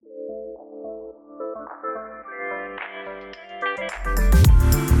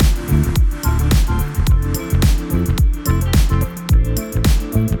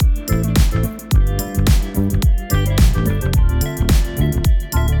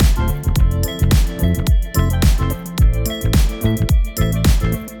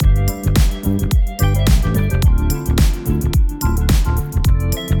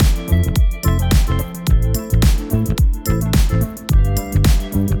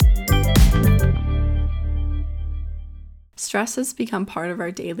Stress has become part of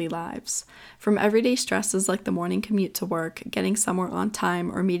our daily lives. From everyday stresses like the morning commute to work, getting somewhere on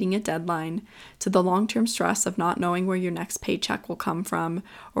time, or meeting a deadline, to the long-term stress of not knowing where your next paycheck will come from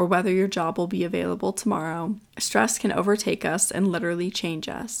or whether your job will be available tomorrow, stress can overtake us and literally change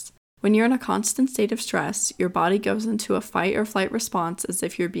us. When you're in a constant state of stress, your body goes into a fight or flight response as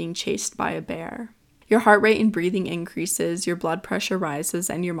if you're being chased by a bear. Your heart rate and breathing increases, your blood pressure rises,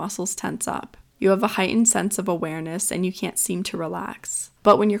 and your muscles tense up. You have a heightened sense of awareness and you can't seem to relax.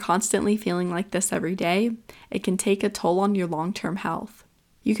 But when you're constantly feeling like this every day, it can take a toll on your long-term health.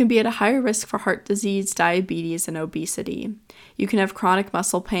 You can be at a higher risk for heart disease, diabetes, and obesity. You can have chronic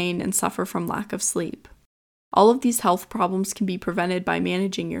muscle pain and suffer from lack of sleep. All of these health problems can be prevented by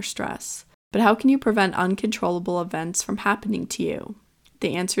managing your stress. But how can you prevent uncontrollable events from happening to you?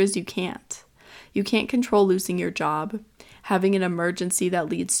 The answer is you can't. You can't control losing your job, having an emergency that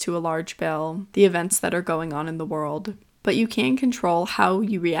leads to a large bill, the events that are going on in the world. But you can control how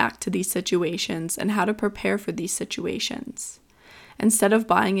you react to these situations and how to prepare for these situations. Instead of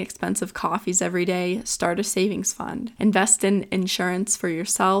buying expensive coffees every day, start a savings fund. Invest in insurance for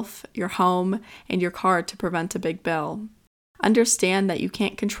yourself, your home, and your car to prevent a big bill. Understand that you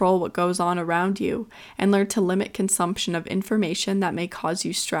can't control what goes on around you and learn to limit consumption of information that may cause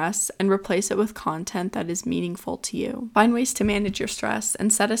you stress and replace it with content that is meaningful to you. Find ways to manage your stress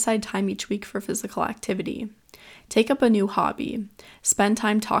and set aside time each week for physical activity. Take up a new hobby. Spend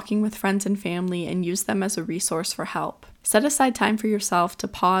time talking with friends and family and use them as a resource for help. Set aside time for yourself to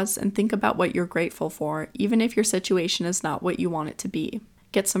pause and think about what you're grateful for, even if your situation is not what you want it to be.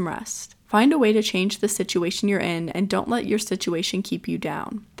 Get some rest. Find a way to change the situation you're in and don't let your situation keep you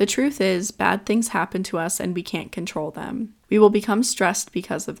down. The truth is, bad things happen to us and we can't control them. We will become stressed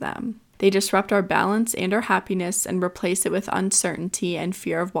because of them. They disrupt our balance and our happiness and replace it with uncertainty and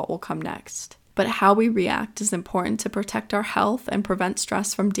fear of what will come next. But how we react is important to protect our health and prevent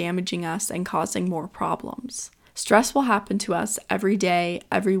stress from damaging us and causing more problems. Stress will happen to us every day,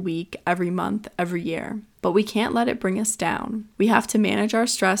 every week, every month, every year. But we can't let it bring us down. We have to manage our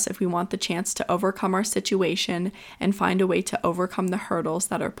stress if we want the chance to overcome our situation and find a way to overcome the hurdles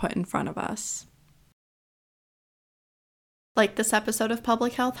that are put in front of us. Like this episode of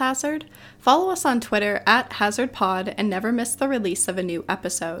Public Health Hazard? Follow us on Twitter @HazardPod and never miss the release of a new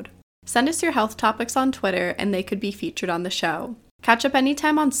episode. Send us your health topics on Twitter and they could be featured on the show. Catch up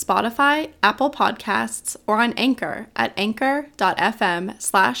anytime on Spotify, Apple Podcasts, or on Anchor at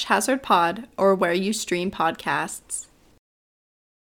anchor.fm/hazardpod or where you stream podcasts.